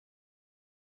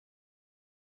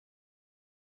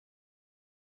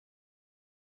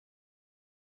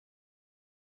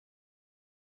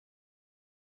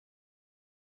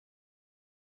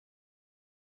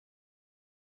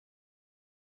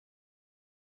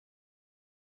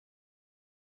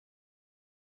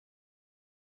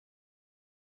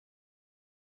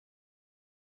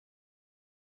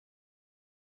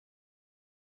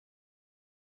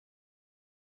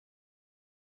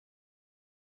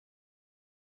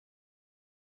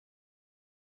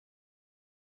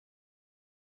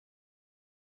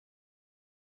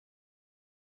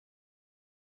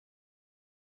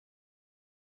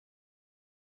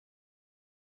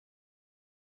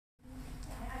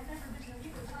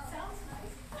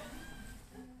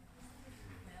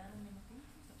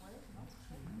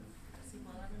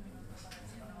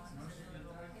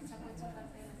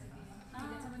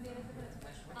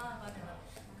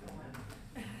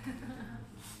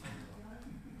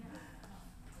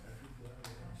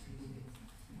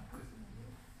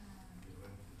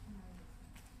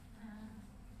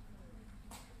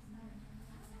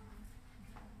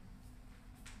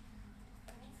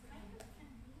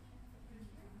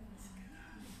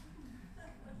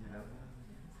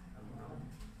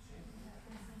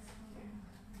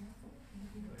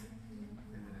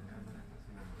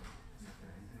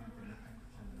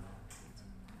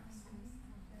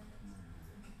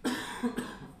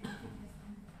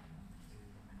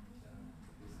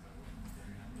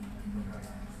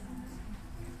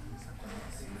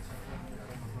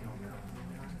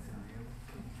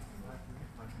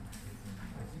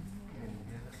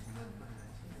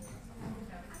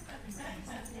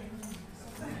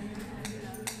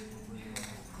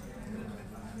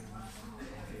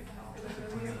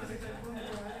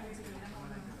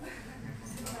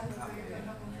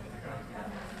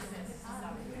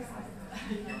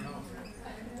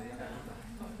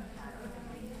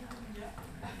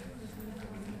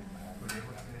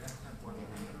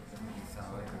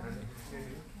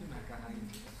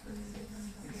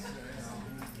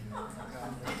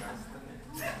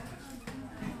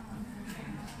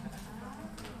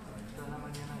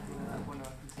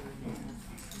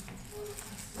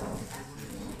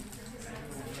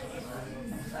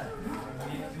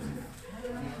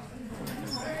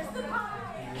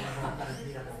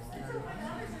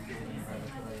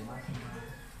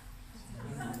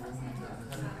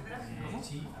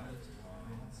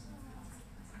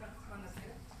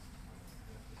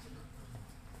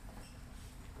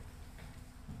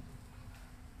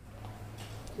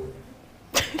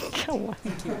Oh.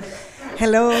 Thank you.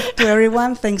 Hello to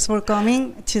everyone. Thanks for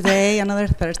coming. Today, another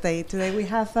Thursday. Today we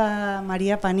have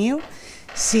Maria Paniw.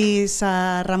 She's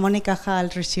a Ramon y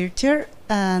Cajal researcher,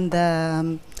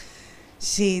 and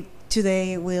she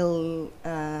today will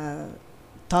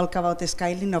talk about the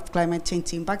scaling of climate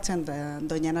change impacts and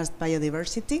Doñana's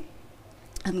biodiversity.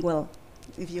 And well,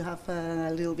 if you have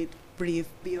a little bit brief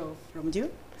bio from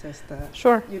you, just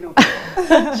sure. You know.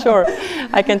 Sure,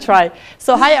 I can try.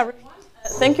 So hi everyone.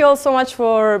 Thank you all so much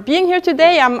for being here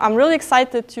today. I'm really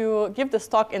excited to give this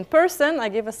talk in person. I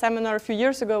gave a seminar a few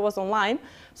years ago. It was online,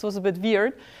 so it was a bit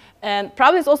weird. And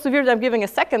probably it's also weird I'm giving a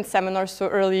second seminar so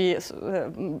early,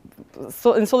 in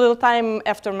so little time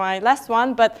after my last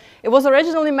one. But it was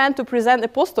originally meant to present a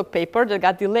postdoc paper that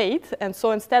got delayed. And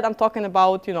so instead I'm talking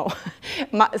about, you know,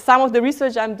 some of the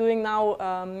research I'm doing now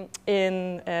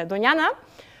in Doñana.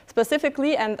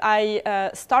 Specifically, and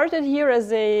I started here as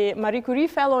a Marie Curie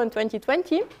fellow in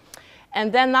 2020,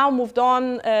 and then now moved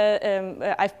on.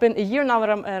 I've been a year now a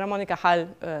Ramon y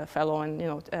Cajal fellow,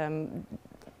 and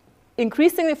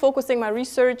increasingly focusing my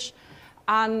research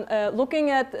on looking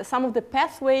at some of the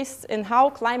pathways in how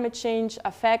climate change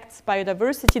affects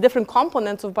biodiversity, different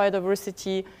components of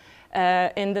biodiversity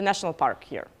in the national park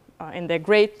here, in the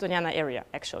great Doñana area,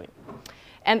 actually.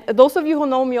 And those of you who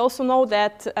know me also know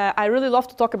that I really love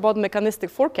to talk about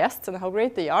mechanistic forecasts and how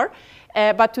great they are.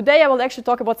 But today I will actually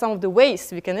talk about some of the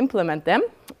ways we can implement them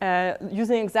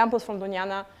using examples from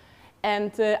Doñana.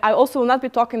 And I also will not be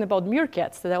talking about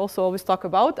meerkats that I also always talk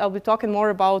about. I'll be talking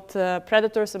more about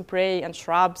predators and prey and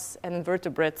shrubs and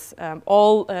invertebrates,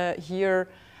 all here,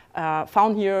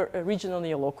 found here regionally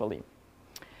or locally.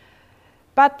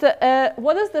 But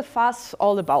what is the fuss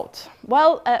all about?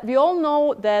 Well, we all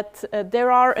know that there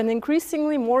are an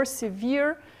increasingly more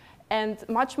severe and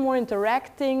much more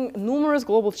interacting numerous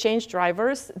global change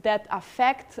drivers that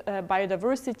affect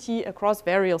biodiversity across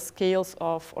various scales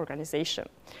of organization.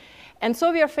 And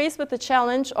so we are faced with the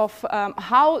challenge of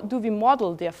how do we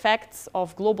model the effects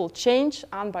of global change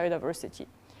on biodiversity?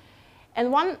 And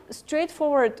one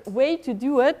straightforward way to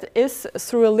do it is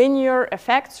through a linear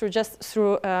effect,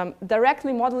 through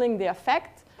directly modeling the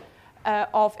effect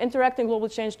of interacting global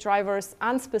change drivers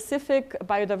on specific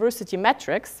biodiversity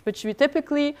metrics, which we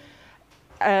typically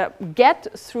get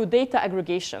through data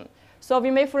aggregation. So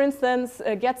we may, for instance,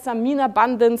 get some mean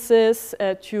abundances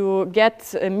to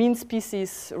get mean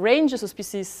species ranges, or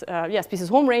species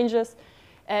home ranges.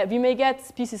 We may get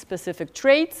species-specific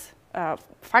traits,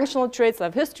 functional traits,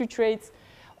 life history traits,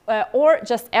 or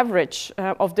just average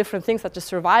of different things such as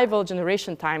survival,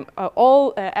 generation time,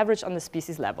 all average on the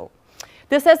species level.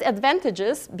 This has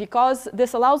advantages because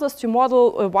this allows us to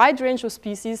model a wide range of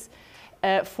species.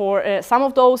 For some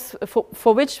of those,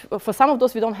 for some of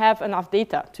those we don't have enough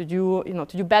data to do,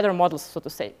 to do better models, so to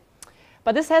say.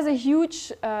 But this has a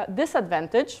huge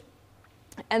disadvantage,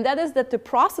 and that is that the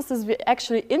processes we're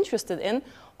actually interested in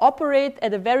operate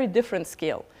at a very different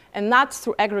scale, and not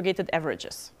through aggregated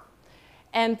averages.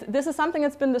 And this is something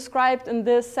that's been described in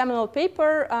this seminal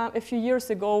paper a few years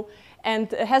ago,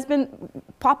 and has been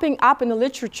popping up in the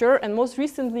literature, and most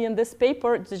recently in this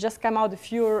paper that just came out a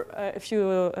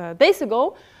few days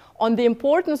ago, on the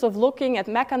importance of looking at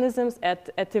mechanisms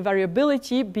at the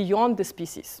variability beyond the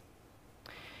species.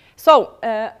 So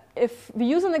if we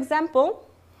use an example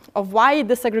of why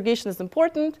this segregation is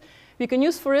important, we can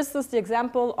use, for instance, the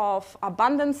example of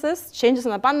abundances, changes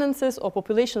in abundances, or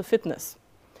population fitness.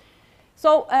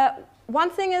 So one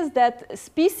thing is that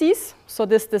species, so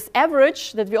this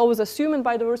average that we always assume in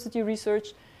biodiversity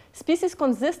research, species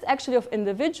consist actually of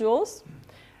individuals,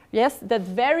 yes, that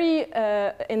vary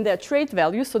in their trait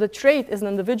value. So the trait is an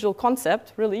individual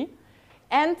concept, really.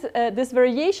 And this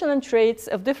variation in traits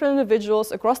of different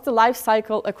individuals across the life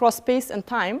cycle, across space and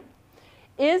time,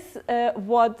 is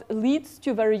what leads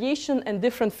to variation in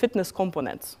different fitness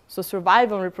components. So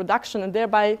survival and reproduction, and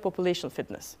thereby population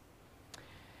fitness.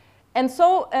 And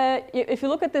so if you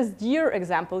look at this deer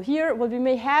example here, what we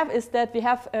may have is that we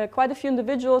have quite a few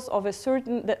individuals of a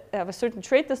certain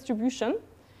trait distribution,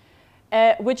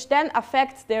 which then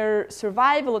affects their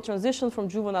survival or transition from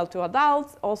juvenile to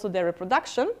adult, also their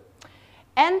reproduction.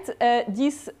 And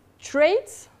these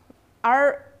traits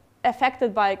are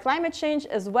affected by climate change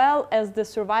as well as the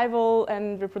survival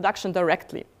and reproduction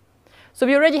directly. So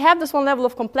we already have this one level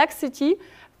of complexity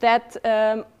that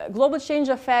global change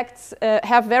effects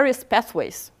have various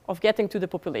pathways of getting to the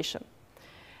population.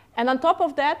 And on top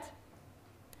of that,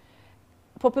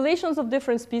 populations of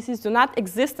different species do not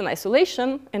exist in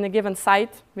isolation in a given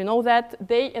site. We know that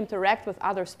they interact with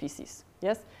other species,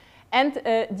 yes? And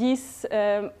these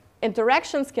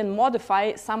interactions can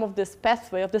modify some of this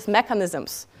pathway, of these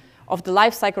mechanisms of the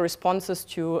life cycle responses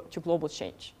to global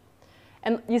change.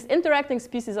 And these interacting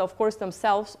species are, of course,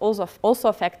 themselves also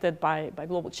affected by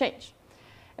global change.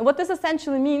 And what this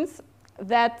essentially means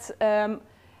that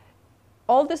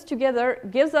all this together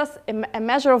gives us a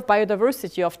measure of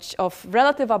biodiversity, of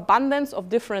relative abundance of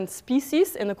different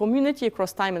species in a community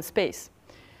across time and space.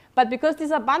 But because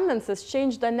these abundances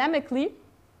change dynamically,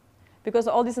 because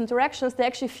of all these interactions, they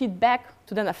actually feed back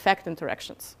to then affect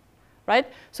interactions, right?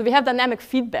 So we have dynamic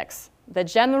feedbacks that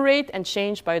generate and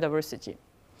change biodiversity.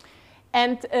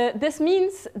 And this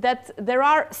means that there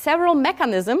are several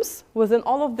mechanisms within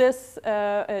all of this,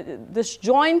 this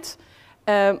joint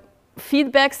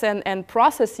feedbacks and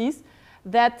processes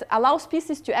that allow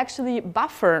species to actually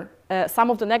buffer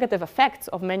some of the negative effects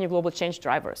of many global change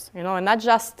drivers, you know, and not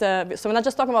just, so we're not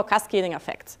just talking about cascading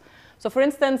effects. So for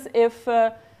instance, if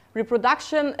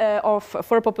reproduction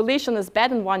for a population is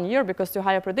bad in 1 year because to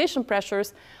higher predation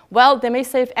pressures, well, they may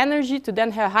save energy to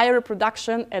then have higher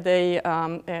reproduction at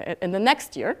in the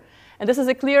next year. And this is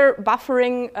a clear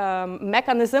buffering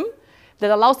mechanism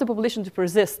that allows the population to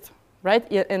persist, right,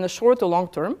 in the short to long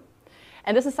term.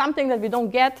 And this is something that we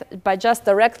don't get by just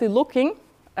directly looking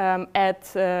at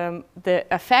the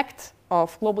effect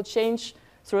of global change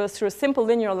through a simple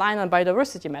linear line on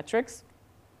biodiversity metrics,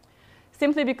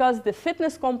 simply because the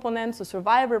fitness components, the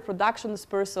survival, reproduction,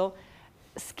 dispersal,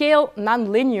 scale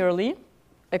non-linearly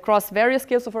across various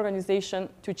scales of organization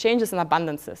to changes in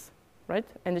abundances, right?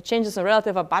 And the changes in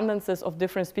relative abundances of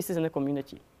different species in the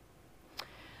community.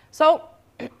 So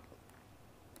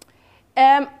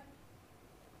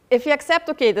if you accept,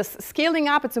 okay, this scaling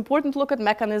up, it's important to look at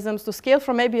mechanisms to scale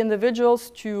from maybe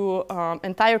individuals to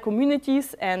entire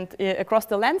communities and across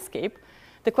the landscape.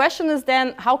 The question is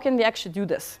then, how can we actually do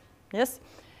this? Yes,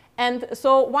 and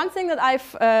so one thing that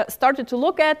I've started to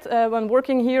look at when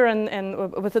working here and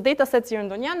with the data sets here in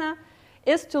Doñana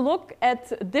is to look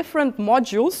at different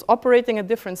modules operating at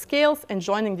different scales and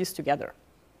joining these together.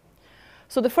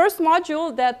 So the first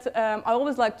module that I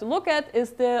always like to look at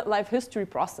is the life history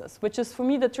process, which is for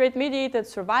me the trait-mediated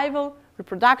survival,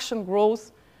 reproduction,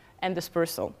 growth, and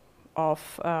dispersal of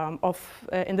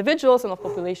individuals and of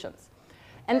populations.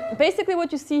 And basically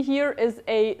what you see here is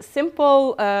a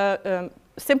simple,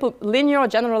 simple linear or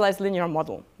generalized linear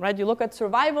model, right? You look at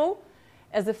survival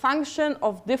as a function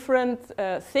of different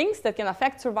things that can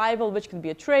affect survival, which can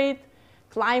be a trait,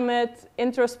 climate,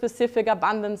 interspecific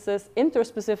abundances,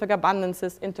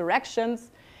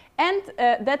 interactions. And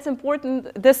that's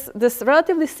important, this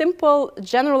relatively simple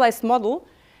generalized model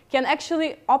can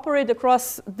actually operate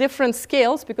across different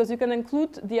scales because you can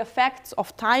include the effects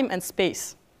of time and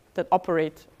space that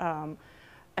operate on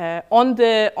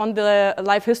the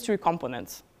life history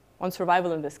components, on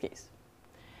survival in this case.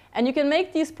 And you can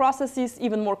make these processes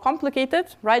even more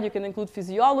complicated, right? You can include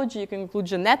physiology, you can include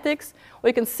genetics, or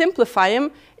you can simplify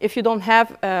them if you don't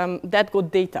have that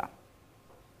good data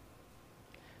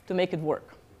to make it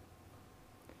work.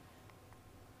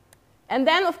 And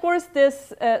then, of course,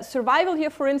 this survival here,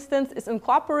 for instance, is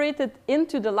incorporated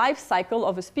into the life cycle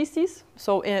of a species.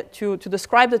 So to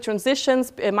describe the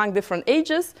transitions among different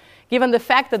ages, given the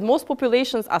fact that most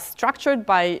populations are structured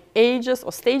by ages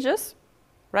or stages,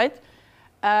 right?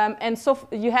 And so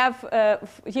you have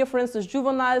here, for instance,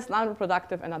 juveniles,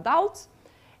 non-reproductive, and adults.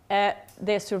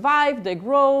 They survive, they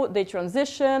grow, they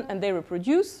transition, and they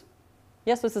reproduce.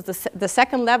 Yes, this is the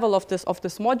second level of this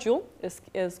module,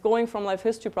 is going from life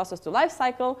history process to life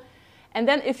cycle. And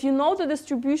then if you know the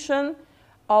distribution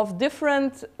of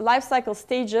different life cycle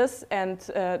stages and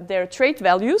their trait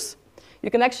values, you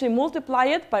can actually multiply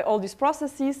it by all these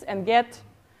processes and get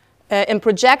and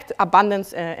project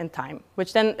abundance in time,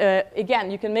 which then, again,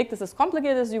 you can make this as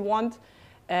complicated as you want,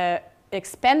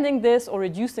 expanding this or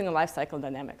reducing the life cycle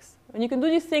dynamics. And you can do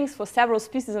these things for several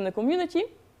species in the community.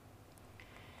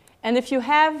 And if you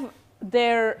have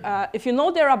if you know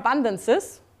their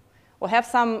abundances, or have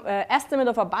some estimate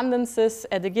of abundances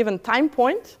at a given time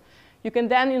point, you can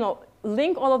then,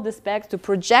 link all of this back to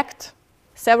project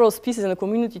several species in the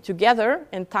community together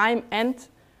in time and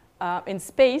in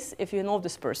space if you know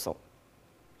dispersal.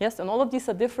 Yes, and all of these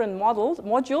are different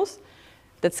modules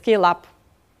that scale up.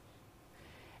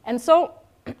 And so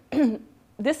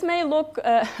this may look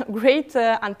great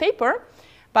on paper,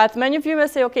 but many of you may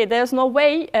say, okay, there's no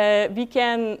way we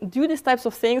can do these types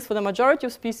of things for the majority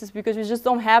of species because we just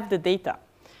don't have the data.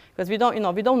 Because we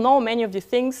don't know many of the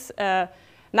things,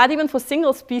 not even for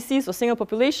single species or single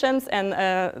populations,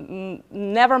 and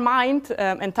never mind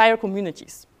entire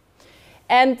communities.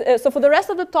 And so for the rest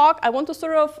of the talk, I want to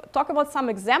sort of talk about some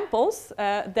examples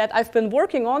that I've been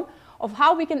working on of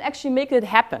how we can actually make it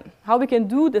happen, how we can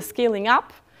do the scaling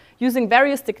up using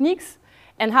various techniques,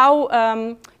 and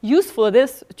how useful it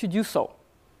is to do so.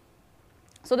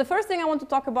 So the first thing I want to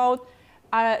talk about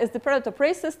is the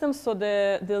predator-prey system, so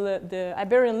the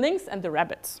Iberian lynx and the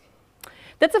rabbits.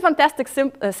 That's a fantastic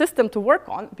system to work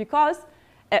on because,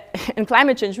 in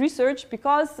climate change research,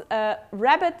 because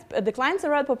declines in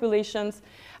rabbit populations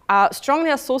are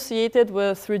strongly associated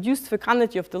with reduced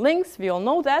fecundity of the lynx. We all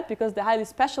know that because they're highly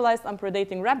specialized on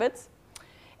predating rabbits.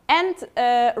 And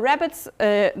rabbits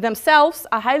themselves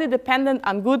are highly dependent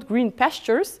on good green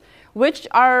pastures, which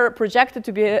are projected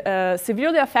to be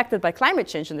severely affected by climate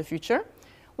change in the future,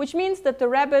 which means that the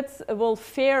rabbits will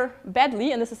fare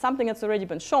badly, and this is something that's already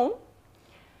been shown.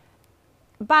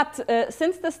 But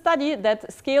since the study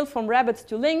that scaled from rabbits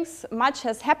to lynx, much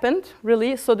has happened,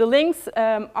 really. So the lynx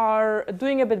are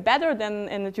doing a bit better than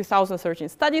in the 2013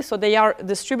 study. So they are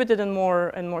distributed in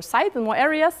more sites, in more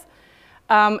areas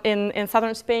in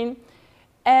southern Spain.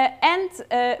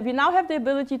 We now have the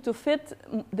ability to fit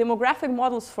demographic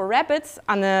models for rabbits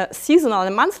on a seasonal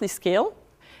and monthly scale,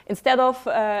 instead of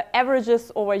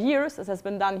averages over years, as has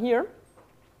been done here.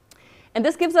 And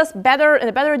this gives us a better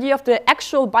idea of the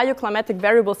actual bioclimatic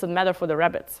variables that matter for the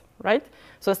rabbits, right?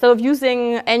 So instead of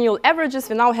using annual averages,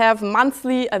 we now have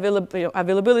monthly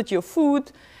availability of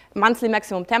food, monthly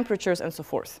maximum temperatures, and so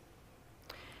forth.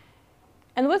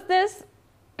 And with this,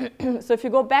 so if you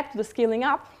go back to the scaling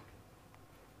up,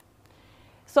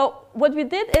 so what we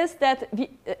did is that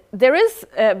there is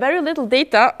very little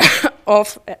data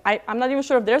of, I'm not even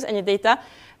sure if there's any data,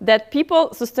 that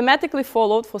people systematically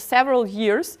followed for several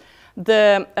years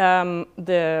the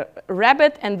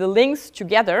rabbit and the lynx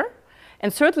together,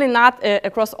 and certainly not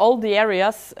across all the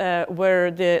areas where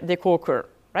they co-occur,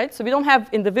 right? So we don't have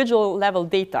individual level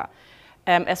data.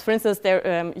 As for instance,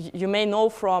 you may know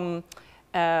from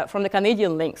the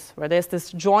Canadian lynx, where there's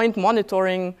this joint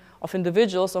monitoring of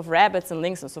individuals of rabbits and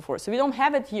lynx and so forth. So we don't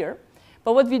have it here.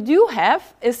 But what we do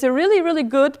have is a really, really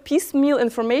good piecemeal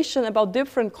information about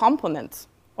different components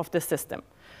of the system.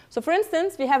 So for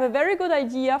instance, we have a very good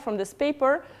idea from this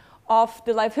paper of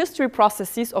the life history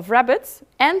processes of rabbits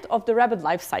and of the rabbit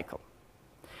life cycle.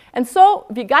 And so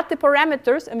we got the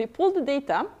parameters and we pulled the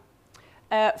data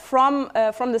from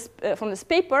this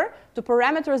paper to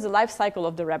parameterize the life cycle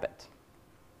of the rabbit.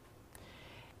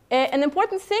 An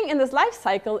important thing in this life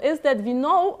cycle is that we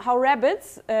know how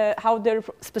rabbits,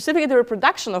 specifically the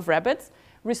reproduction of rabbits,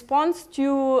 responds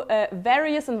to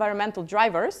various environmental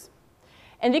drivers.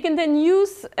 And we can then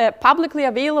use publicly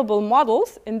available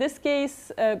models, in this case,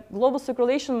 global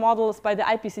circulation models by the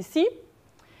IPCC,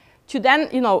 to then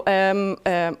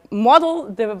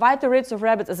model the vital rates of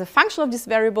rabbits as a function of these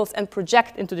variables and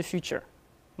project into the future,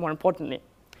 more importantly.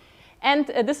 And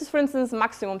this is, for instance,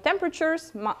 maximum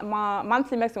temperatures,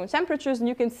 monthly maximum temperatures, and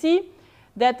you can see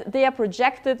that they are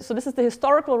projected. So this is the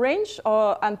historical range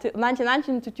until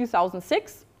 1919 to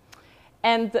 2006.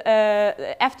 And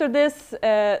after this,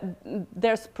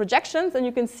 there's projections, and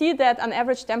you can see that on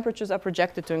average temperatures are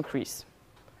projected to increase.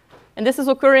 And this is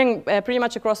occurring pretty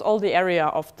much across all the area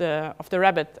of the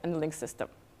rabbit and the lynx system.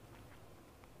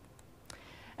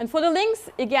 And for the lynx,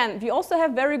 again, we also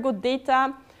have very good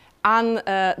data on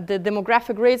the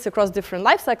demographic rates across different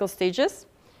life cycle stages.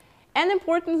 And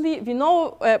importantly, we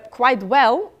know quite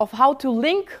well of how to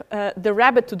link the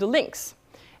rabbit to the lynx.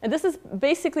 And this is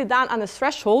basically done on a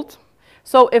threshold.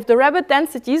 So if the rabbit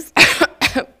densities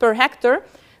per hectare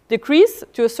decrease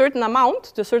to a certain amount,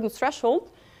 to a certain threshold,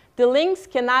 the lynx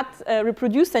cannot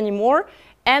reproduce anymore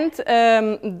and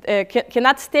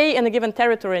cannot stay in a given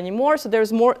territory anymore. So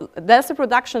there's less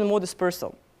reproduction and more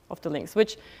dispersal of the lynx,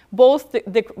 which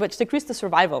decrease the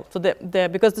survival. So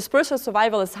because dispersal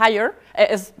survival is higher,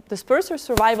 as disperser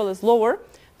survival is lower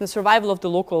than survival of the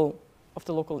local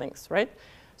lynx, right?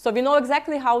 So we know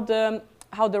exactly how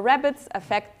the rabbits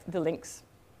affect the lynx.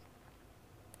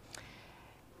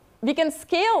 We can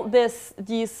scale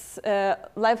these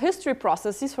life history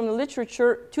processes from the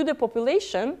literature to the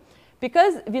population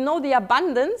because we know the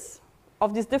abundance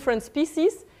of these different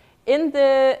species in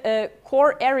the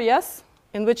core areas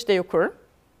in which they occur.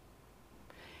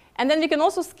 And then we can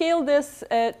also scale this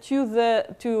to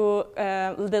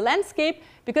the landscape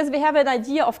because we have an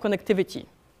idea of connectivity,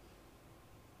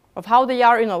 of how they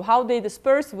are, how they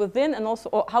disperse within, and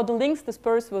also how the lynx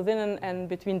disperse within and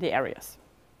between the areas.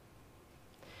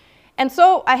 And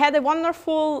so I had a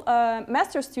wonderful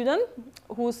master student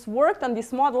who's worked on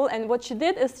this model, and what she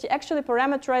did is she actually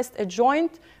parameterized a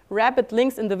joint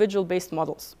rabbit-lynx individual-based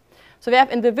models. So we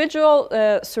have individual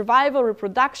survival,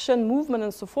 reproduction, movement,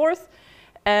 and so forth.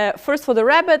 First for the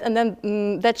rabbit, and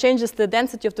then that changes the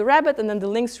density of the rabbit, and then the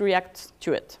lynx reacts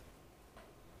to it.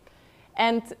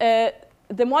 And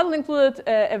the model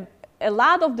included a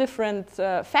lot of different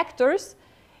factors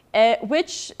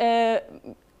which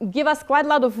give us quite a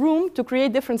lot of room to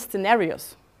create different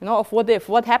scenarios, you know, of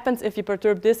what happens if you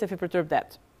perturb this, if you perturb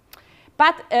that.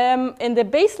 But in the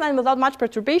baseline without much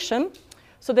perturbation,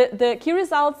 so the key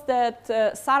results that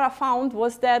Sarah found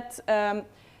was that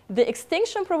the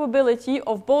extinction probability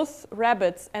of both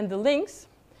rabbits and the lynx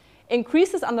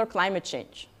increases under climate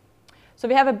change. So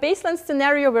we have a baseline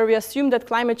scenario where we assume that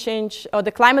climate change, or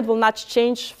the climate will not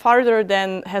change farther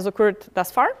than has occurred thus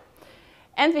far.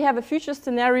 And we have a future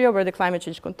scenario where the climate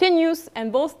change continues,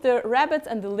 and both the rabbits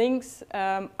and the lynx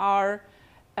are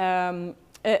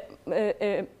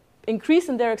increase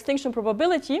in their extinction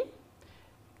probability.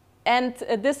 And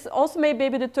this also may be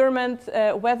determined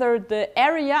whether the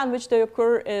area in which they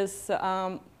occur is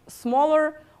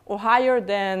smaller or higher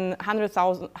than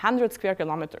 100 square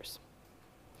kilometers.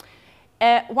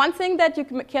 One thing that you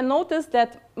can notice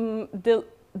that the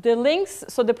lynx,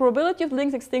 so the probability of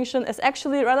lynx extinction is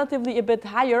actually relatively a bit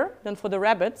higher than for the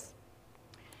rabbits.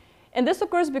 And this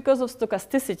occurs because of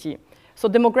stochasticity, so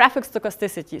demographic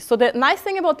stochasticity. So the nice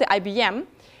thing about the IBM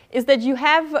is that you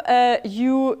have,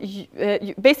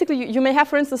 basically you may have,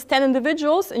 for instance, 10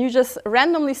 individuals, and you just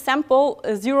randomly sample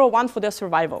 0, 1 for their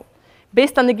survival,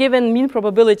 based on the given mean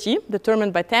probability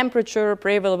determined by temperature,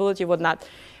 prey availability, whatnot.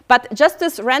 But just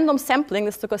this random sampling,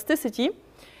 the stochasticity,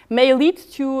 may lead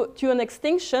to an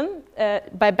extinction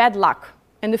by bad luck.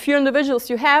 And the fewer individuals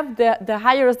you have, the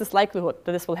higher is this likelihood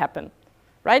that this will happen,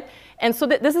 right? And so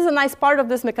this is a nice part of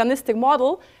this mechanistic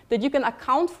model, that you can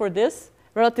account for this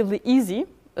relatively easy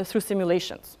through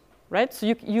simulations, right? So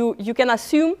you can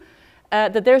assume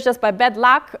that there's just by bad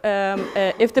luck,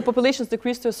 if the populations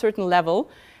decrease to a certain level,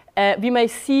 we may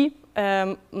see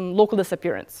local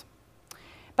disappearance.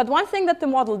 But one thing that the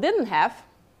model didn't have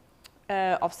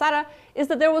of Sarah is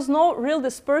that there was no real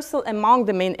dispersal among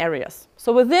the main areas.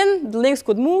 So within, the lynx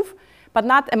could move, but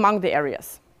not among the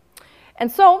areas.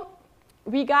 And so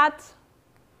we got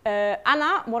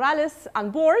Ana Morales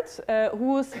on board,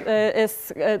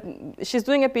 she's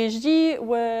doing a PhD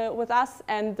with us,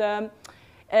 and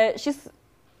she's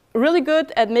really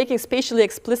good at making spatially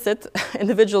explicit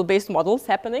individual-based models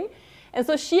happening. And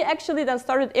so she actually then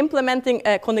started implementing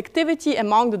connectivity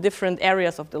among the different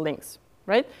areas of the lynx,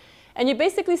 right? And you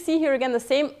basically see here again the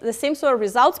same sort of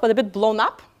results, but a bit blown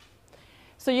up.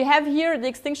 So you have here the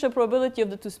extinction probability of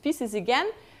the two species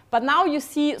again, but now you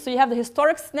see, so you have the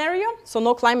historic scenario, so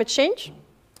no climate change.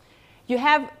 You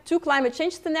have two climate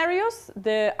change scenarios,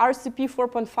 the RCP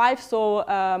 4.5,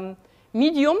 so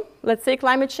medium, let's say,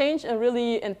 climate change, and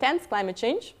really intense climate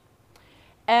change.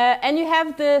 And you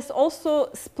have this also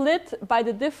split by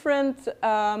the different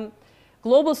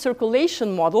global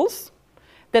circulation models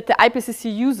that the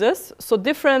IPCC uses, so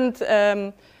different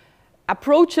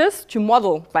approaches to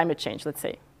model climate change, let's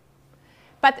say.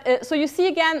 But so you see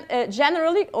again,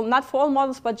 generally, or not for all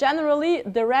models, but generally,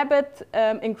 the rabbit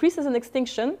increases in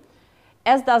extinction,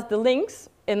 as does the lynx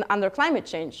under climate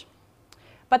change.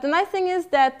 But the nice thing is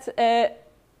that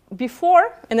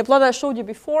before, in the plot I showed you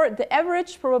before, the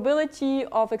average probability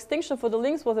of extinction for the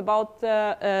lynx was about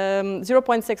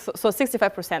 0.6, so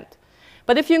 65%.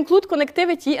 But if you include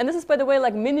connectivity, and this is, by the way,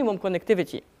 like minimum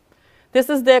connectivity. This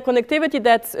is the connectivity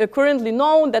that's currently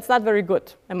known that's not very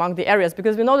good among the areas,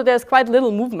 because we know that there's quite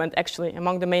little movement, actually,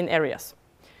 among the main areas.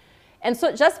 And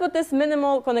so just with this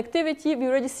minimal connectivity, we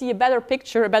already see a better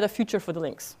picture, a better future for the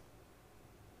lynx.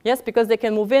 Yes, because they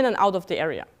can move in and out of the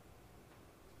area.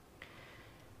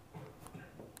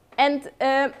 And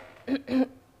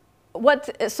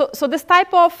so this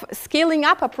type of scaling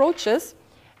up approaches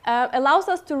allows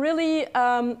us to really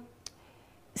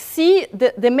see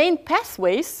the main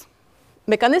pathways,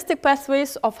 mechanistic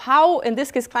pathways of how, in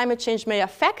this case, climate change may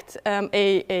affect an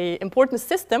important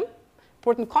system,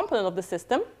 important component of the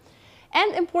system.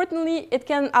 And importantly, it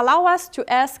can allow us to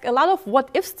ask a lot of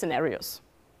what-if scenarios,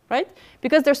 right?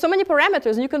 Because there's so many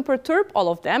parameters, and you can perturb all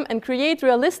of them and create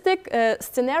realistic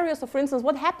scenarios of, for instance,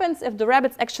 what happens if the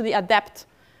rabbits actually adapt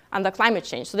under climate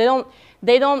change. So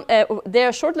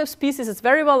they're short-lived species. It's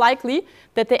very well likely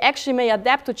that they actually may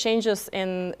adapt to changes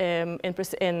in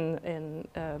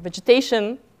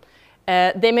vegetation.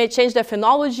 They may change their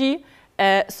phenology.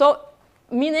 So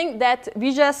meaning that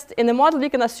we just, in the model, we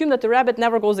can assume that the rabbit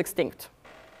never goes extinct,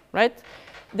 right?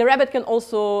 The rabbit can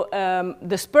also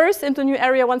disperse into a new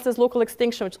area once there's local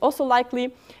extinction, which is also likely.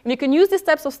 And we can use these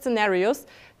types of scenarios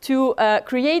to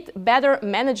create better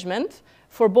management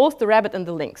for both the rabbit and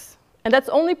the lynx. And that's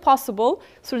only possible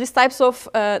through these types of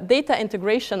data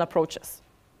integration approaches.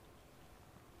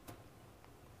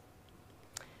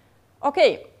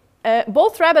 Okay,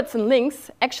 both rabbits and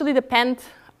lynx actually depend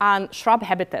on shrub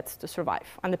habitats to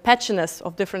survive, on the patchiness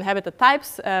of different habitat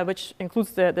types, which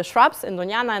includes the shrubs in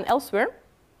Doñana and elsewhere.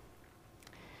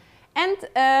 And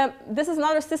this is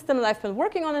another system that I've been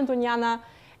working on in Doñana.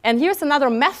 And here's another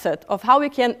method of how we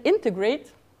can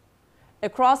integrate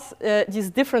across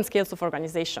these different scales of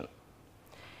organization.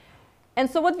 And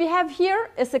so what we have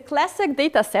here is a classic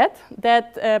data set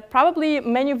that probably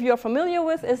many of you are familiar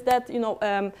with, is that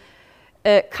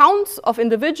counts of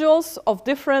individuals of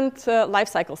different life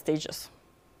cycle stages.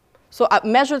 So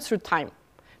measured through time.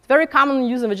 It's very commonly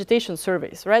used in vegetation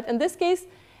surveys, right? In this case,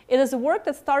 it is a work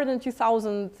that started in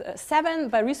 2007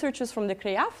 by researchers from the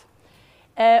CREAF,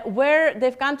 where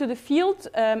they've gone to the field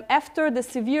after the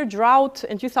severe drought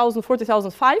in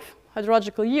 2004-2005,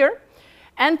 hydrological year.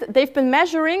 And they've been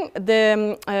measuring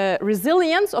the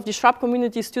resilience of the shrub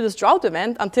communities to this drought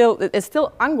event until it's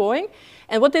still ongoing.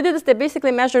 And what they did is they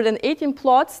basically measured in 18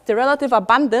 plots the relative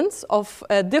abundance of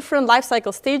different life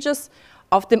cycle stages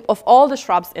of all the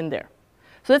shrubs in there.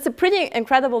 So that's a pretty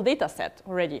incredible data set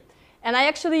already. And I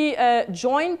actually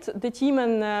joined the team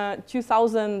in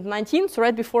 2019, so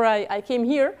right before I came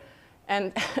here.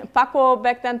 And Paco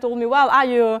back then told me, well,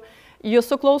 you're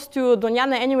so close to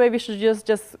Doñana anyway, we should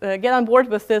just get on board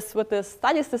with this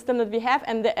study system that we have.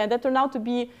 And that turned out to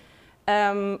be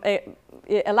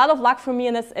a lot of luck for me,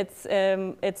 and it's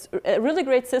a really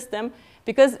great system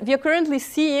because we are currently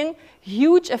seeing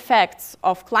huge effects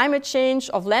of climate change,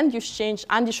 of land use change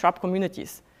on the shrub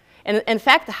communities. And in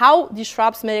fact, how these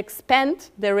shrubs may expand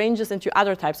their ranges into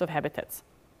other types of habitats.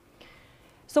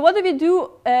 So what do we do?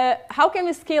 How can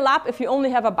we scale up if we only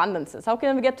have abundances? How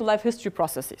can we get to life history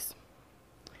processes?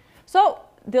 So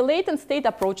the latent state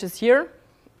approaches here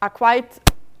are quite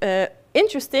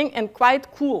interesting and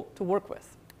quite cool to work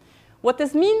with. What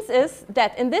this means is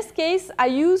that in this case, I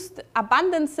used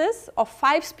abundances of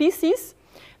 5 species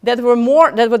that were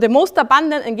the most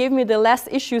abundant and gave me the less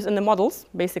issues in the models,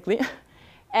 basically,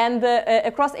 and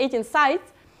across 18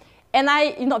 sites. And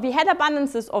we had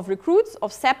abundances of recruits,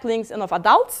 of saplings, and of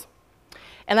adults.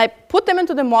 And I put them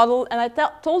into the model, and I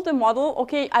told the model,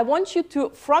 OK, I want you to,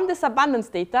 from this abundance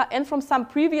data and from some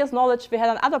previous knowledge we had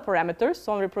on other parameters,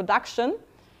 so on reproduction,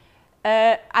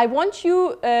 I want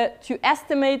you to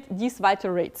estimate these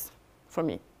vital rates for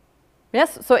me.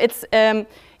 Yes, so it's a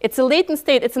latent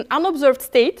state. It's an unobserved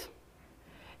state,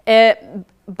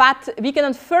 but we can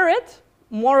infer it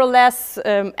more or less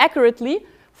accurately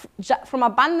from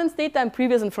abundance data and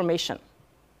previous information.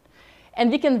 And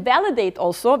we can validate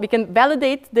also,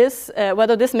 this,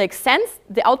 whether this makes sense,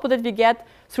 the output that we get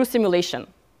through simulation.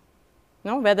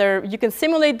 Whether you can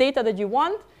simulate data that you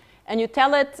want, and you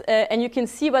tell it, and you can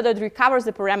see whether it recovers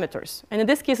the parameters. And in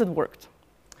this case, it worked.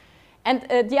 And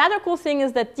the other cool thing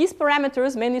is that these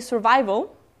parameters, mainly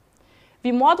survival,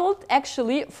 we modeled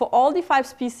actually for all the 5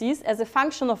 species as a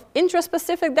function of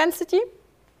intraspecific density,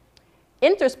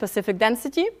 interspecific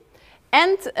density,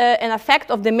 and an effect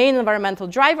of the main environmental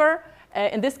driver,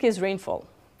 in this case, rainfall,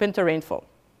 winter rainfall.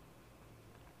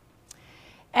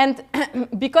 And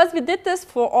because we did this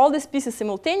for all the species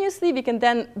simultaneously, we could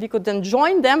then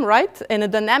join them, right, in a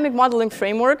dynamic modeling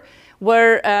framework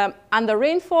where under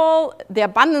rainfall, the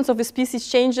abundance of a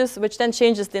species changes, which then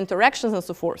changes the interactions and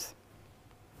so forth.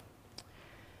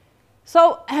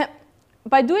 So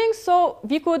by doing so,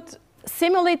 we could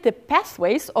simulate the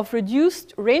pathways of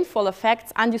reduced rainfall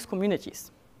effects on these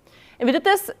communities. And we did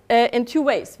this in 2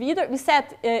 ways. We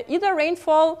said either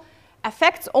rainfall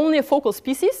affects only a focal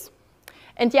species,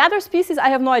 and the other species I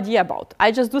have no idea about.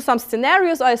 I just do some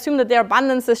scenarios. I assume that their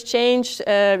abundances change,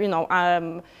 or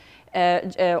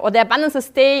their abundances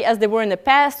stay as they were in the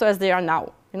past or as they are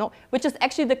now, which is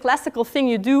actually the classical thing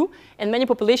you do in many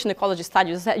population ecology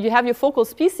studies. You have your focal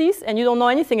species, and you don't know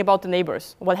anything about the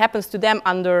neighbors, what happens to them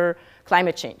under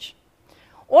climate change.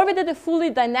 Or we did a fully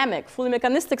dynamic, fully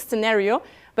mechanistic scenario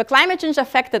where climate change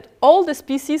affected all the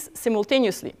species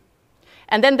simultaneously.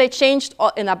 And then they changed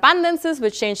in abundances,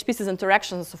 which changed species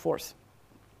interactions and so forth.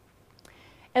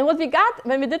 And what we got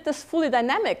when we did this fully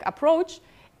dynamic approach,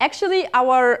 actually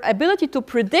our ability to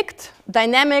predict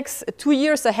dynamics 2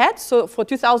 years ahead, so for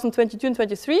 2022 and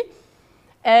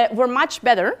 2023, were much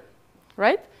better,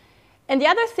 right? And the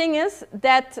other thing is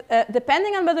that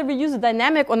depending on whether we use a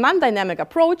dynamic or non-dynamic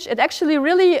approach, it actually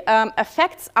really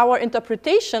affects our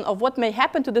interpretation of what may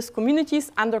happen to these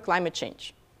communities under climate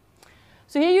change.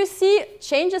 So here you see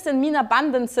changes in mean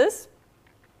abundances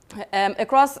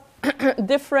across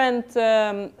different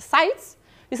sites.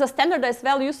 These are standardized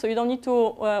values, so you don't need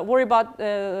to worry about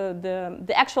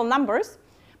the actual numbers,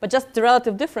 but just the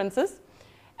relative differences.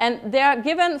 And they are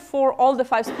given for all the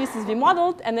 5 species we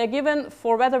modeled, and they're given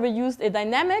for whether we used a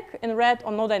dynamic in red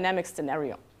or no dynamic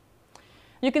scenario.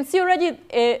 you can see already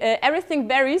everything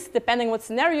varies depending what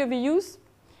scenario we use.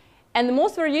 And the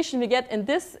most variation we get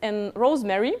in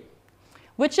rosemary,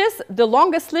 which is the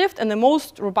longest lived and the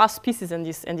most robust species in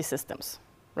these systems,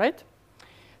 right?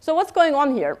 So what's going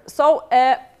on here? So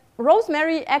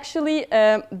rosemary actually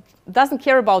doesn't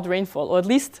care about rainfall, or at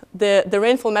least the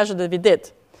rainfall measure that we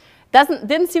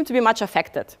didn't seem to be much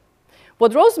affected.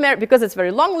 What rosemary, because it's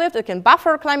very long-lived, it can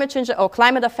buffer climate change or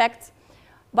climate effects.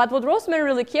 But what rosemary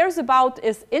really cares about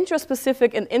is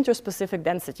intraspecific and interspecific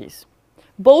densities,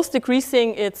 both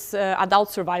decreasing its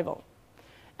adult survival,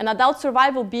 and adult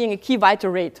survival being a key vital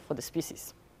rate for the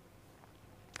species.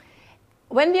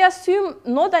 When we assume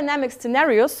no dynamic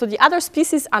scenarios, so the other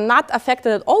species are not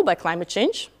affected at all by climate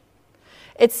change,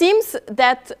 it seems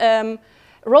that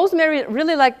rosemary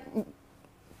really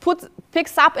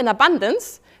picks up in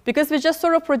abundance, because we're just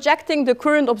sort of projecting the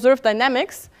current observed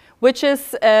dynamics, which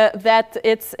is that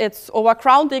it's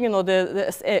overcrowding,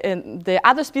 the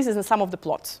other species in some of the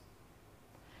plots.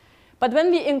 But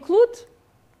when we include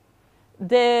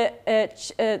the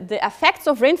effects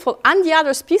of rainfall on the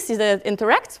other species that it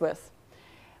interacts with,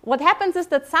 what happens is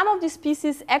that some of these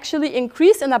species actually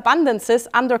increase in abundances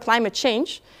under climate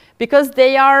change, because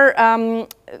they are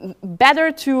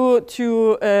better to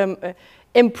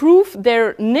improve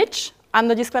their niche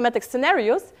under these climatic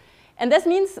scenarios. And this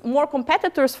means more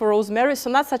competitors for rosemary, so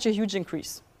not such a huge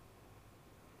increase.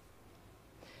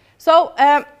 So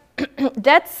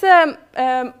that's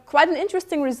quite an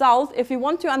interesting result if we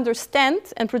want to understand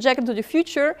and project into the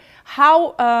future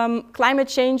how climate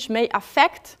change may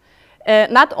affect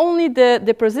not only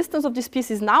the persistence of these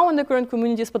species now in the current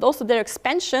communities, but also their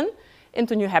expansion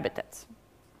into new habitats.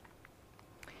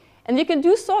 And we can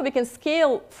do so, we can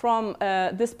scale from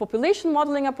this population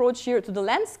modeling approach here to the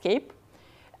landscape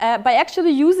by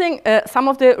actually using some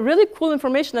of the really cool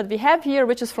information that we have here,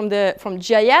 which is from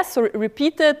GIS, so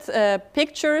repeated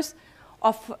pictures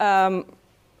of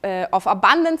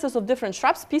abundances of different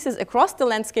shrub species across the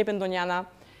landscape in Doñana.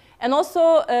 And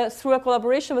also through a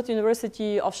collaboration with the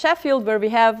University of Sheffield, where we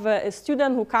have a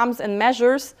student who comes and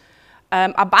measures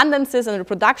abundances and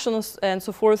reproductions and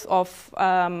so forth of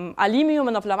alimium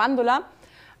and of lavandula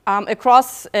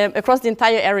across the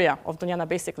entire area of Doñana,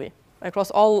 basically,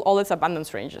 across all its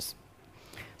abundance ranges.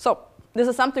 So this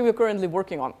is something we're currently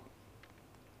working on.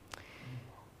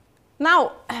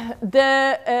 Now,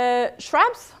 the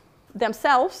shrubs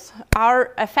themselves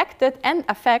are affected and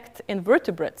affect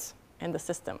invertebrates in the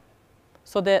system.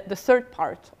 So the third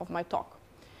part of my talk.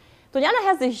 Doñana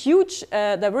has a huge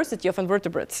diversity of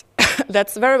invertebrates.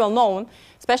 That's very well known,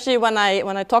 especially when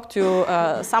I talk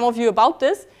to some of you about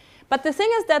this. But the thing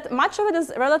is that much of it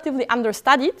is relatively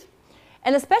understudied,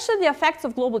 and especially the effects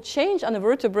of global change on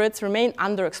invertebrates remain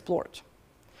underexplored,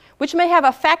 which may have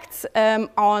effects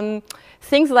on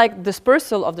things like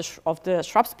dispersal of the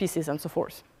shrub species and so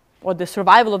forth, or the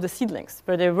survival of the seedlings,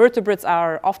 where the invertebrates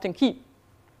are often key.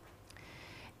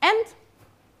 And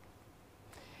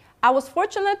I was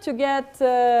fortunate to get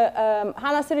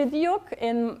Hannah Seridiuk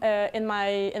in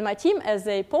my team as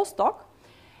a postdoc,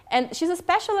 and she's a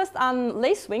specialist on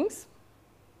lacewings.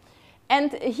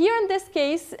 And here in this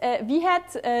case, we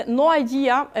had no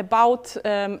idea about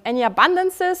any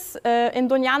abundances in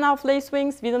Doñana of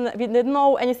lacewings. We didn't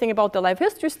know anything about the life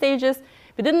history stages.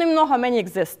 We didn't even know how many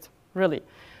exist, really.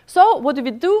 So what did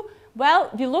we do? Well,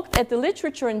 we looked at the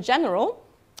literature in general.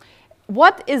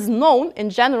 What is known in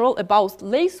general about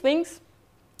lacewings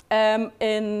in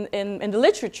the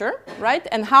literature, right?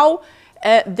 And how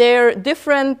their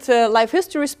different life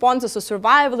history responses, so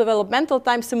survival, developmental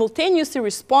time, simultaneously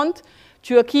respond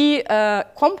to a key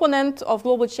component of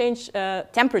global change,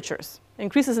 temperatures,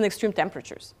 increases in extreme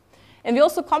temperatures. And we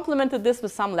also complemented this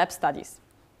with some lab studies.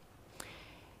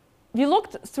 We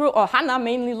looked through, or Hannah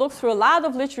mainly looked through a lot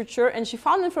of literature, and she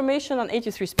found information on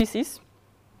 83 species.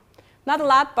 Not a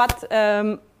lot, but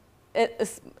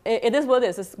it is what it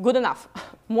is. It's good enough,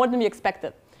 more than we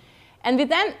expected. And we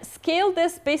then scaled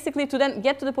this basically to then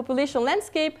get to the population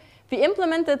landscape. We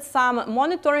implemented some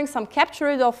monitoring, some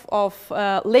capturing of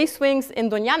lacewings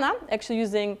in Doñana, actually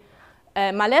using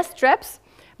malaise traps.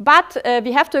 But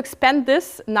we have to expand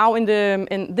this now in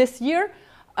this year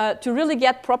to really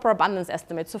get proper abundance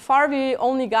estimates. So far, we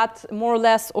only got more or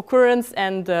less occurrence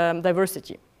and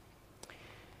diversity.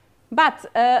 But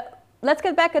let's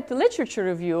get back at the literature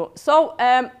review. So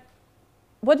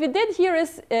what we did here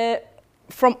is,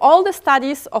 from all the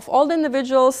studies of all the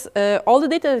individuals, all the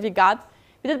data that we got,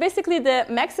 we did basically the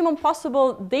maximum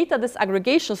possible data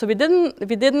disaggregation. So we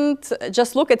didn't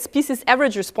just look at species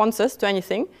average responses to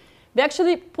anything. We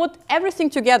actually put everything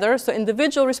together, so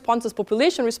individual responses,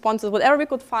 population responses, whatever we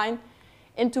could find,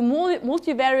 into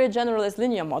multivariate generalized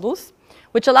linear models,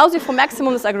 which allows you for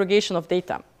maximum disaggregation of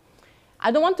data.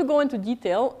 I don't want to go into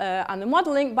detail on the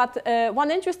modeling, but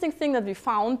one interesting thing that we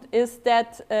found is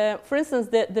that, for instance,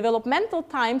 the developmental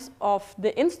times of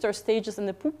the instar stages in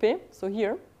the pupae, so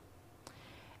here,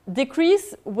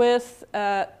 decrease with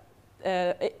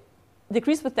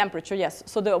temperature, yes.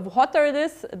 So the hotter it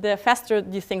is, the faster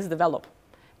these things develop.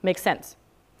 Makes sense.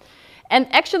 And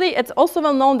actually, it's also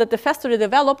well known that the faster they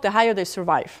develop, the higher they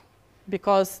survive,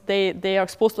 because they are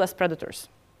exposed to less predators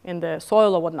in the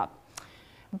soil or whatnot.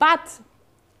 But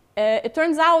it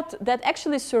turns out that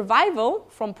actually survival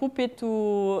from pupae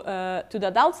to the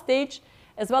adult stage,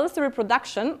 as well as the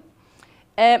reproduction,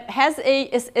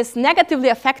 is negatively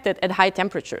affected at high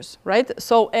temperatures, right?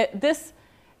 So this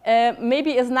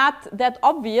maybe is not that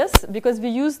obvious because we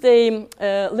used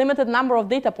a limited number of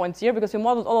data points here because we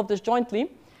modeled all of this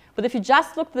jointly. But if you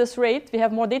just look at this rate, we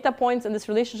have more data points and this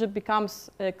relationship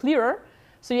becomes clearer.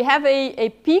 So you have a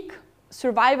peak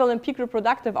survival and peak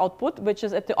reproductive output, which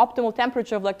is at the optimal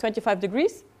temperature of like 25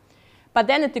 degrees, but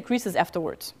then it decreases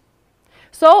afterwards.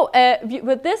 So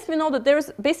with this, we know that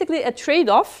there's basically a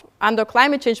trade-off under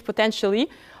climate change potentially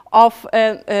of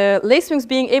lacewings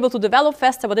being able to develop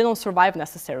faster, but they don't survive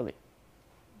necessarily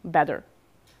better,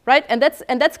 right? And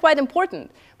that's quite important,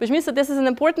 which means that this is an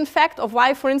important fact of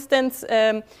why, for instance,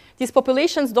 these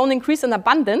populations don't increase in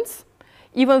abundance,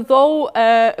 even though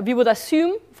we would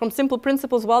assume from simple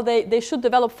principles, well, they should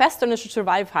develop faster and they should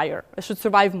survive higher, they should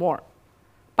survive more.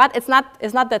 But it's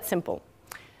not that simple.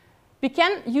 We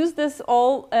can use this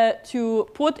all to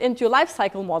put into a life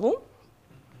cycle model.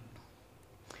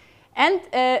 And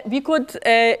we could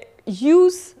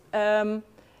use the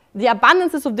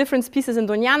abundances of different species in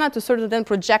Doñana to sort of then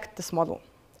project this model.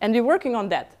 And we're working on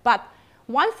that. But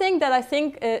one thing that I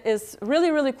think is really,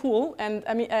 really cool, and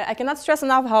I mean, I cannot stress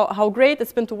enough how great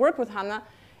it's been to work with Hannah,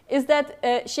 is that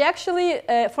she actually,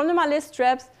 from the Malay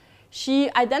straps, she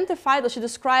identified or she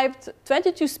described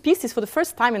 22 species for the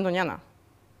first time in Doñana.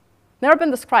 Never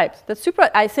been described. That's super,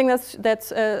 I think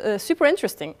that's super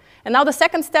interesting. And now the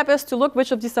second step is to look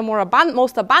which of these are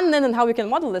most abundant and how we can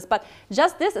model this. But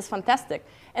just this is fantastic.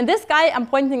 And this guy I'm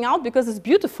pointing out because it's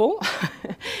beautiful.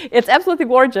 It's absolutely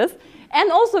gorgeous.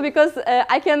 And also because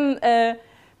I can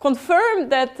confirm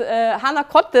that Hannah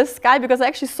caught this guy because I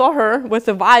actually saw her with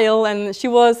a vial, and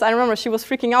I remember she was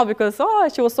freaking out because,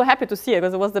 she was so happy to see it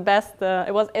because it was the best,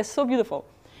 it's so beautiful.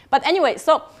 But anyway,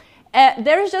 so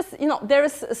there is just, there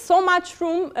is so much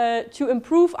room to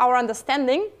improve our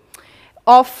understanding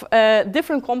of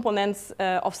different components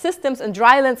of systems and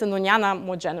drylands in Doñana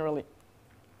more generally.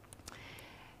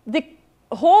 The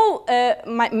whole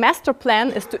master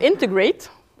plan is to integrate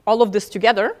all of this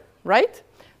together, right?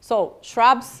 So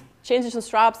shrubs, changes in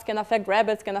shrubs can affect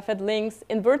rabbits, can affect lynx.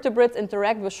 Invertebrates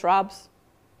interact with shrubs.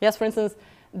 Yes, for instance,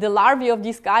 the larvae of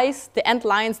these guys, the ant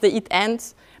lions, they eat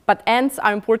ants, but ants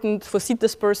are important for seed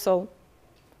dispersal.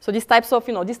 So these types of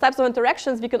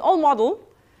interactions we can all model.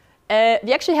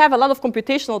 We actually have a lot of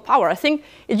computational power. I think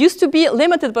it used to be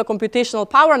limited by computational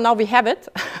power. Now we have it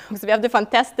because we have the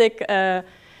fantastic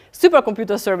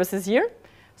supercomputer services here.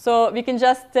 So we can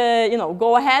just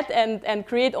go ahead and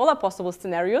create all the possible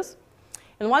scenarios.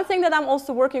 And one thing that I'm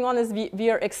also working on is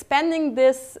we are expanding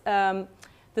this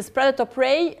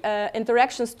predator-prey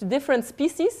interactions to different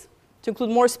species, to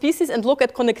include more species, and look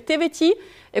at connectivity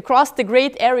across the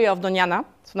great area of Doñana.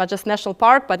 So not just national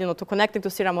park, but to connect it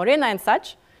to Sierra Morena and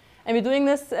such. And we're doing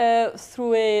this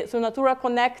through Natura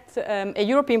Connect, a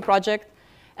European project.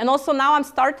 And also now I'm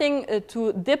starting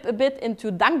to dip a bit into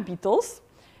dung beetles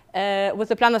with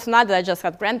the Plan Nacional that I just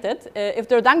had granted. If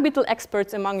there are dung beetle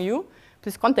experts among you,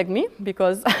 please contact me,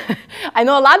 because I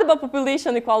know a lot about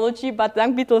population ecology, but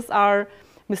dung beetles are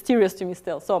mysterious to me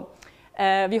still. So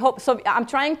I'm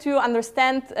trying to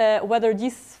understand whether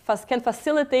these can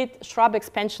facilitate shrub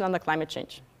expansion under climate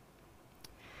change.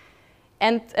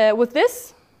 And with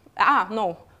this,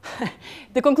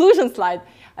 the conclusion slide,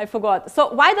 I forgot.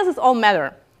 So why does this all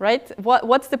matter, right?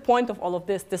 What's the point of all of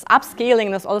this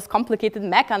upscaling, all these complicated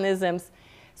mechanisms?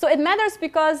 So it matters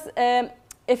because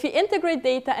if we integrate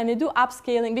data and we do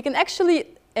upscaling, we can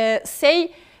actually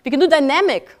we can do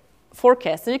dynamic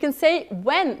forecasts. So you can say,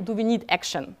 when do we need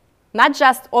action? Not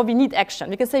just, we need action.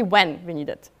 We can say when we need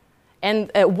it,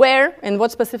 and where, and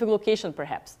what specific location,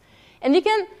 perhaps. And we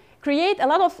can create a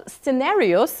lot of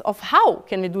scenarios of how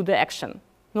can we do the action.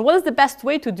 Now, what is the best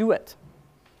way to do it?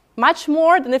 Much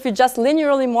more than if we just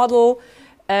linearly model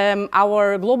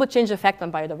our global change effect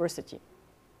on biodiversity.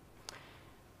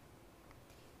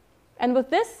 And with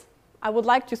this, I would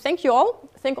like to thank you all.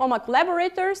 thank all my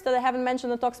collaborators that I haven't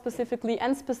mentioned in the talk specifically,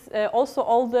 and also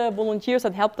all the volunteers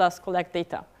that helped us collect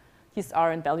data. These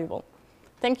are invaluable.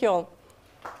 Thank you all.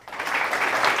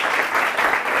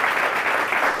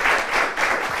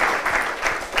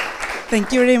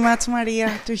 Thank you very much,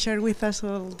 Maria, to share with us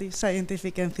all this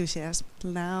scientific enthusiasm.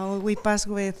 Now we pass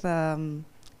with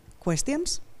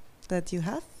questions that you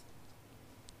have.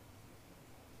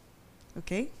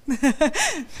 Okay.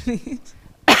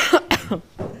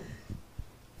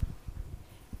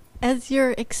 As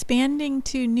you're expanding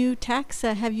to new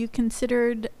taxa, have you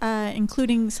considered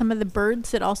including some of the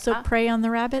birds that also prey on the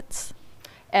rabbits?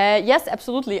 Yes,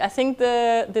 absolutely. I think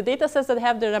the data sets that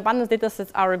have the abundance data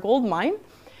sets are a gold mine.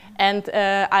 And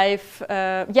I've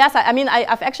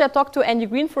actually talked to Andy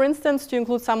Green, for instance, to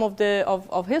include some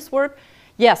of his work.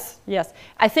 Yes.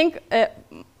 I think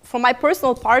for my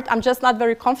personal part, I'm just not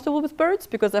very comfortable with birds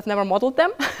because I've never modeled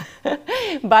them.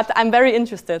 But I'm very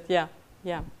interested. Yeah.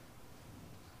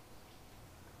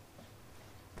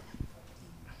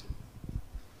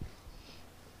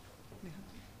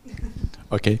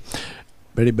 Okay,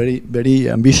 very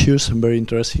ambitious and very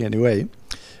interesting anyway.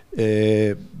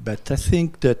 But I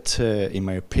think that, in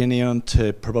my opinion,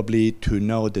 probably to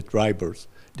know the drivers,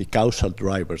 the causal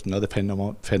drivers, not the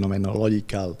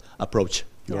phenomenological approach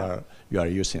you are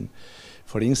using.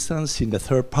 For instance, in the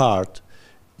third part,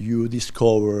 you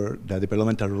discover that the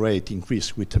developmental rate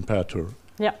increased with temperature.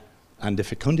 Yeah. And the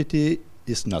fecundity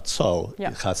is not so.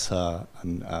 Yeah. It has a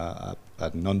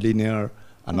nonlinear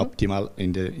and optimal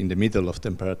in the middle of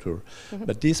temperature.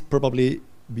 But this probably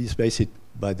is based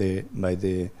by the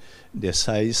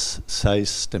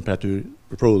size temperature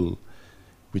rule,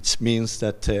 which means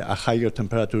that a higher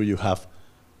temperature you have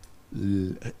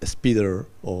speeder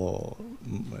or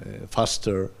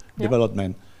faster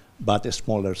development, but a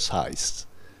smaller size.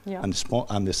 Yeah.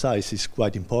 And the size is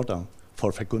quite important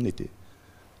for fecundity.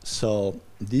 So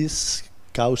these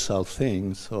causal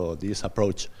things, or this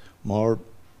approach, more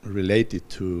related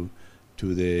to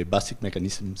the basic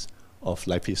mechanisms of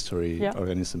life history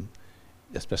organism,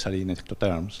 especially in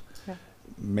ectotherms,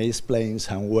 may explain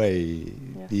some way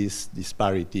this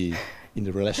disparity in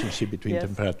the relationship between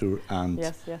temperature and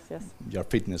your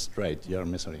fitness rate you're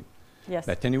measuring. Yes.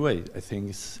 But anyway, I think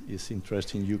it's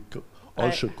interesting. You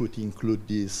also could include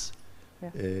these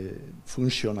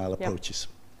functional approaches.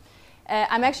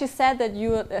 I'm actually sad that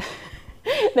you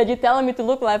that you're telling me to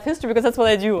look at life history, because that's what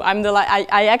I do. I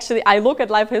look at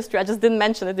life history. I just didn't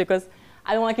mention it because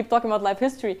I don't want to keep talking about life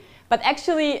history. But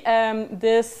actually,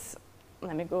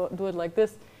 let me go do it like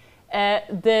this.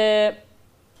 The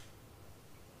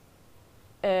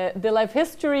life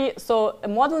history, so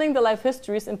modeling the life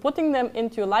histories and putting them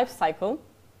into a life cycle.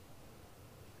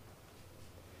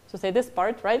 So say this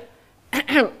part, right?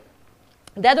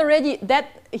 that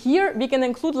here we can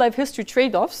include life history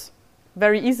trade-offs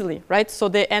very easily, right? So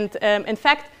in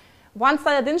fact, one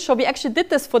slide I didn't show, we actually did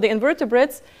this for the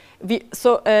invertebrates. We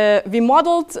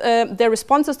modeled their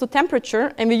responses to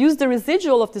temperature, and we used the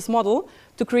residual of this model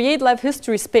to create life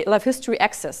history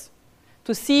axis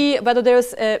to see whether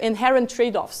there's inherent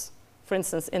trade-offs, for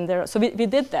instance, in there. So we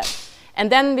did that.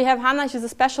 And then we have Hannah, she's a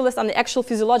specialist on the actual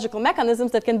physiological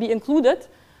mechanisms that can be included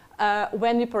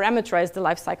when we parameterize the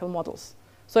life cycle models.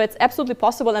 So it's absolutely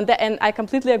possible, and I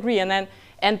completely agree. And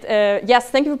yes,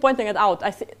 thank you for pointing it out.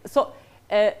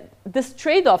 This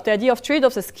trade-off, the idea of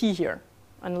trade-offs is key here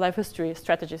on life history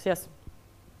strategies, yes.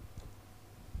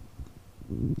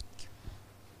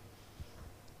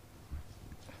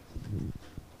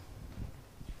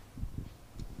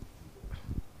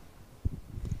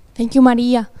 Thank you,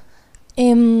 Maria.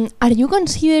 Are you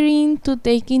considering to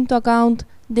take into account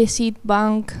the seed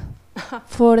bank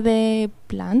for the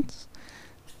plants?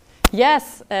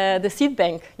 Yes, the seed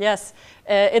bank, yes.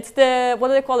 It's the, what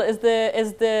do they call it?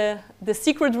 Is the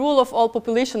secret rule of all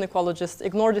population ecologists.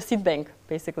 Ignore the seed bank,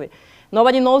 basically.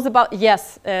 Nobody knows about,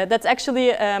 yes. That's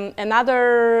actually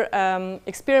another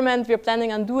experiment we're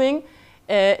planning on doing,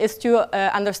 is to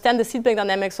understand the seed bank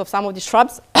dynamics of some of these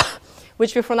shrubs,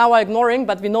 which we for now are ignoring,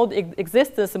 but we know they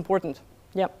exist, is important.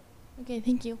 Yeah. Okay,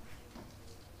 thank you.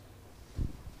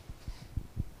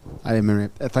 Hi, Maria.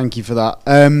 Thank you for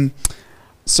that.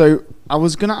 So I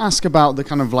was going to ask about the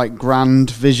kind of like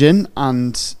grand vision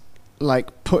and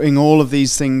like putting all of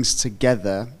these things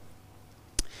together.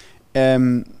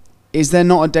 Is there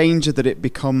not a danger that it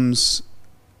becomes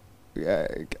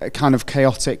a kind of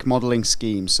chaotic modeling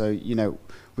scheme? So, you know,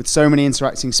 with so many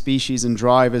interacting species and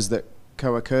drivers that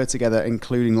co-occur together,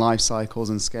 including life cycles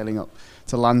and scaling up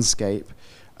to landscape,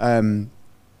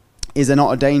 is there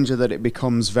not a danger that it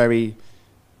becomes very,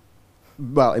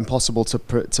 well, impossible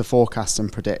to forecast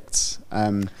and predict?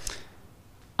 And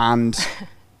And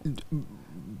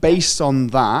based on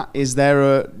that, is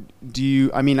there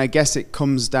I mean, I guess it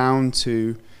comes down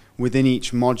to within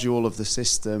each module of the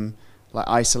system, like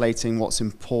isolating what's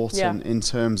important in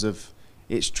terms of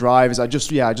its drivers. I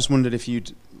just wondered if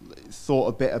you'd thought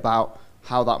a bit about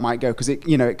how that might go, because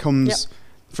it comes,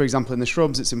 for example, in the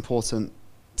shrubs, it's important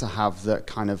to have that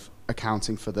kind of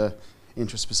accounting for the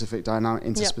interspecific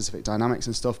dynamics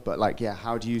and stuff. But like,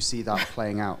 how do you see that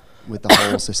playing out with the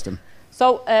whole system?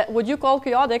 So what you call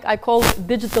chaotic, I call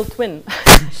digital twin.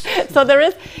 So there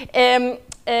is,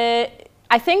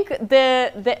 I think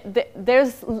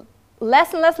there's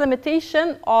less and less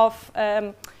limitation of,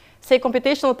 say,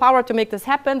 computational power to make this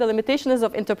happen. The limitation is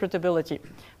of interpretability.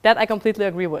 That I completely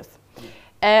agree with.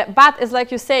 But it's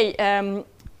like you say,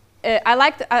 I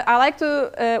like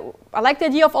the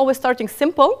idea of always starting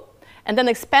simple and then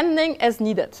expanding as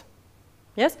needed.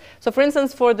 Yes. So, for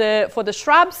instance, for the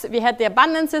shrubs, we had the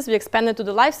abundances. We expanded to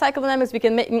the life cycle dynamics. We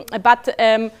can make, but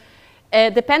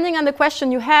depending on the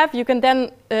question you have, you can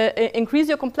then increase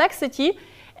your complexity,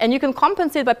 and you can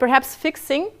compensate by perhaps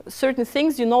fixing certain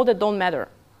things you know that don't matter.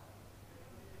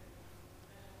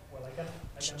 Well, I can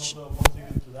also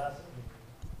contribute to that.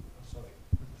 Sorry.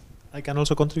 I can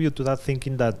also contribute to that,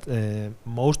 thinking that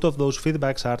most of those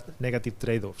feedbacks are negative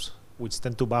trade-offs, which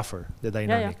tend to buffer the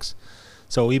dynamics.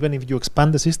 So even if you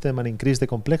expand the system and increase the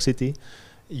complexity,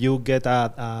 you get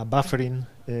a buffering,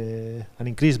 an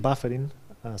increased buffering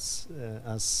as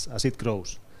it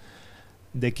grows.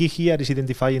 The key here is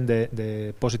identifying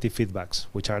the positive feedbacks,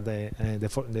 which are the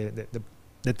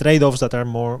trade-offs that are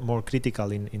more critical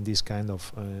in this kind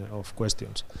of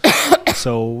questions.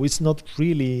 So it's not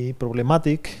really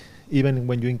problematic, even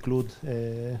when you include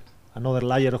another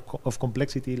layer of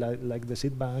complexity, like the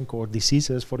seed bank, or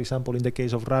diseases, for example, in the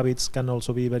case of rabbits, can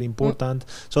also be very important.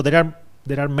 So there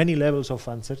are many levels of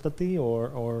uncertainty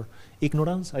or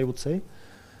ignorance, I would say,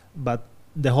 but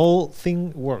the whole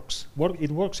thing works.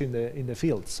 It works in the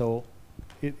field, so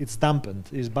it's dampened,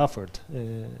 it's buffered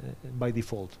by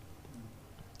default.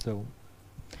 So.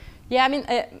 Yeah, I mean,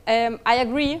 I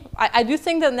agree. I do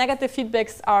think that negative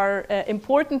feedbacks are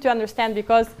important to understand,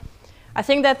 because I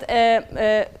think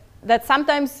that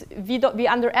sometimes we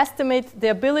underestimate the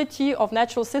ability of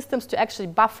natural systems to actually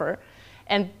buffer,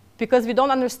 and because we don't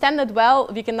understand it well,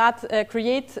 we cannot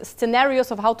create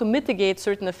scenarios of how to mitigate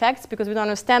certain effects, because we don't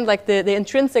understand like the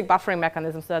intrinsic buffering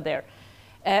mechanisms that are there.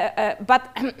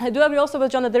 But I do agree also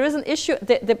with John that there is an issue.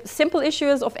 The simple issue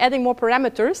is of adding more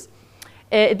parameters.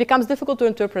 It becomes difficult to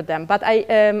interpret them. But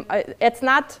it's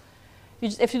not.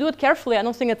 If you do it carefully, I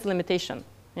don't think it's a limitation.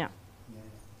 Yeah.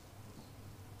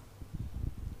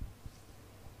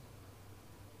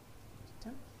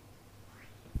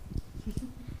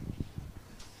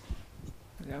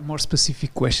 A more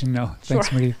specific question now. Sure.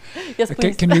 Thanks, Maria. Yes,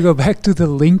 please. Can we go back to the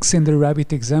links in the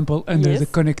rabbit example under the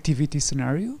connectivity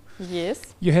scenario?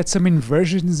 Yes. You had some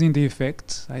inversions in the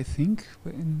effect, I think.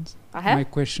 And my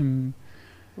question.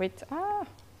 Wait.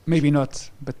 Maybe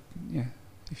not, but yeah.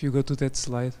 If you go to that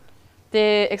slide.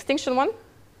 The extinction one?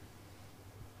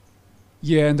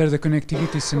 Yeah, under the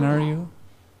connectivity scenario.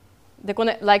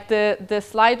 Like the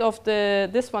slide of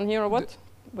this one here, or what?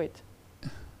 Wait.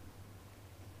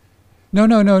 No.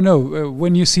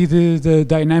 When you see the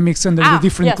dynamics under the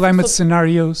different climate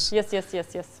scenarios. Yes.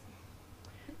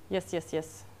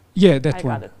 Yeah, that I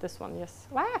one. got it. This one, yes.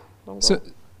 Don't so go.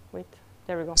 Wait,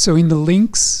 there we go. So in the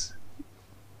links,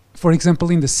 for example,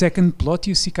 in the second plot,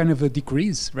 you see kind of a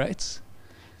decrease, right?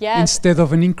 Yes. Instead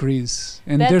of an increase.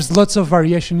 And there's lots of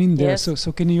variation in there. Yes.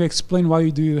 So can you explain why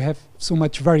do you have so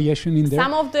much variation in there?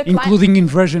 Some of the including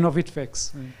inversion of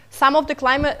effects. Some of the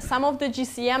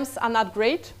GCMs are not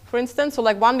great, for instance. So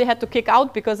like one we had to kick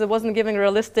out because it wasn't giving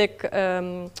realistic,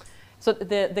 so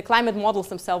the climate models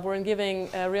themselves weren't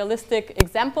giving realistic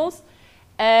examples.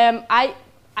 I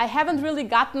haven't really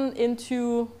gotten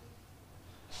into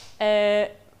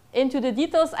the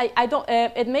details. I don't.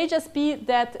 It may just be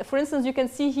that, for instance, you can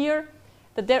see here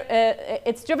that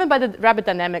it's driven by the rabbit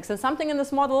dynamics, and something in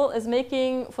this model is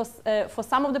making for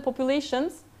some of the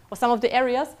populations or some of the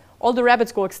areas, all the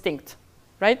rabbits go extinct,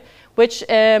 right? Which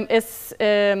is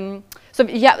so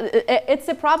yeah, it's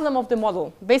a problem of the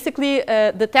model. Basically,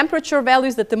 the temperature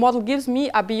values that the model gives me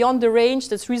are beyond the range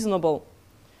that's reasonable,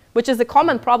 which is a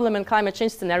common problem in climate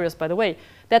change scenarios, by the way.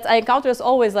 That I encounter is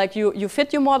always like you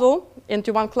fit your model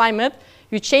into one climate,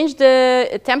 you change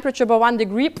the temperature by 1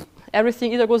 degree,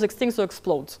 everything either goes extinct or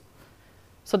explodes.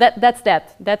 So that's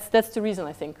the reason,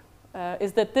 I think,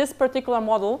 is that this particular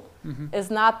model is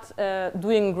not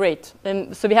doing great.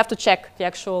 And so we have to check the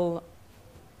actual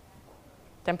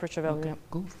temperature value. Okay,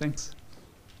 cool, thanks.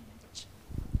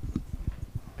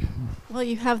 Well,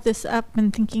 you have this up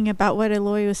and thinking about what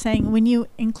Eloy was saying. When you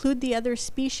include the other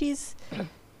species,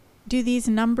 do these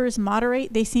numbers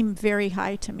moderate? They seem very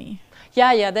high to me.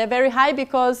 Yeah, they're very high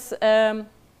because,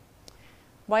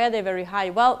 why are they very high?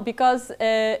 Well, because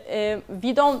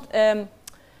we don't have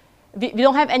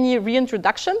any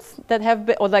reintroductions that have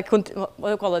been, or like, what do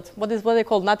you call it? What they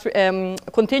call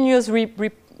continuous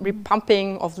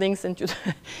repumping of links into,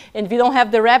 and we don't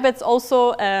have the rabbits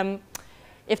also.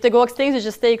 If they go extinct, they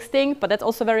just stay extinct, but that's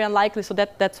also very unlikely, so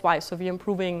that's why. So we're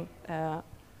improving,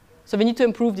 so we need to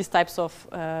improve these types of,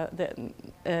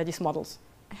 these models.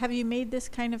 Have you made this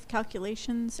kind of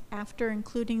calculations after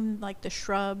including like the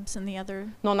shrubs and the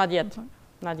other? No, not yet,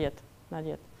 not yet, not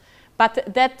yet.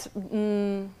 But that,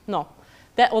 no.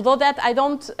 Although that I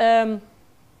don't, I'm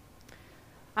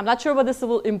not sure whether this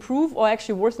will improve or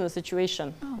actually worsen the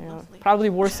situation. Oh, you know, lovely. probably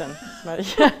worsen, but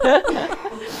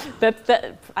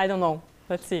that, I don't know.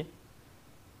 Let's see.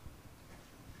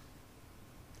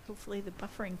 Hopefully the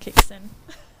buffering kicks in.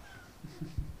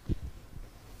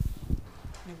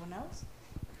 Anyone else?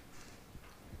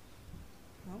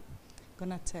 No?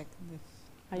 Gonna check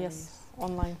if Yes,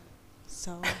 online.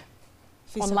 So,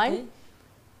 Online? okay?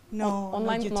 No,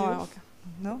 Online? YouTube. No, okay.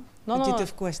 No? No, The no,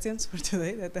 YouTube questions for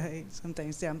today that I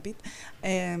sometimes jump it.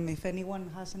 If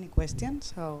anyone has any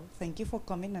questions, so thank you for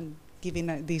coming and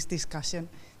giving this discussion.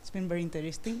 It's been very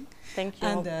interesting. Thank you.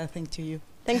 And thank you.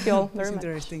 Thank you all It's very much.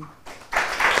 interesting.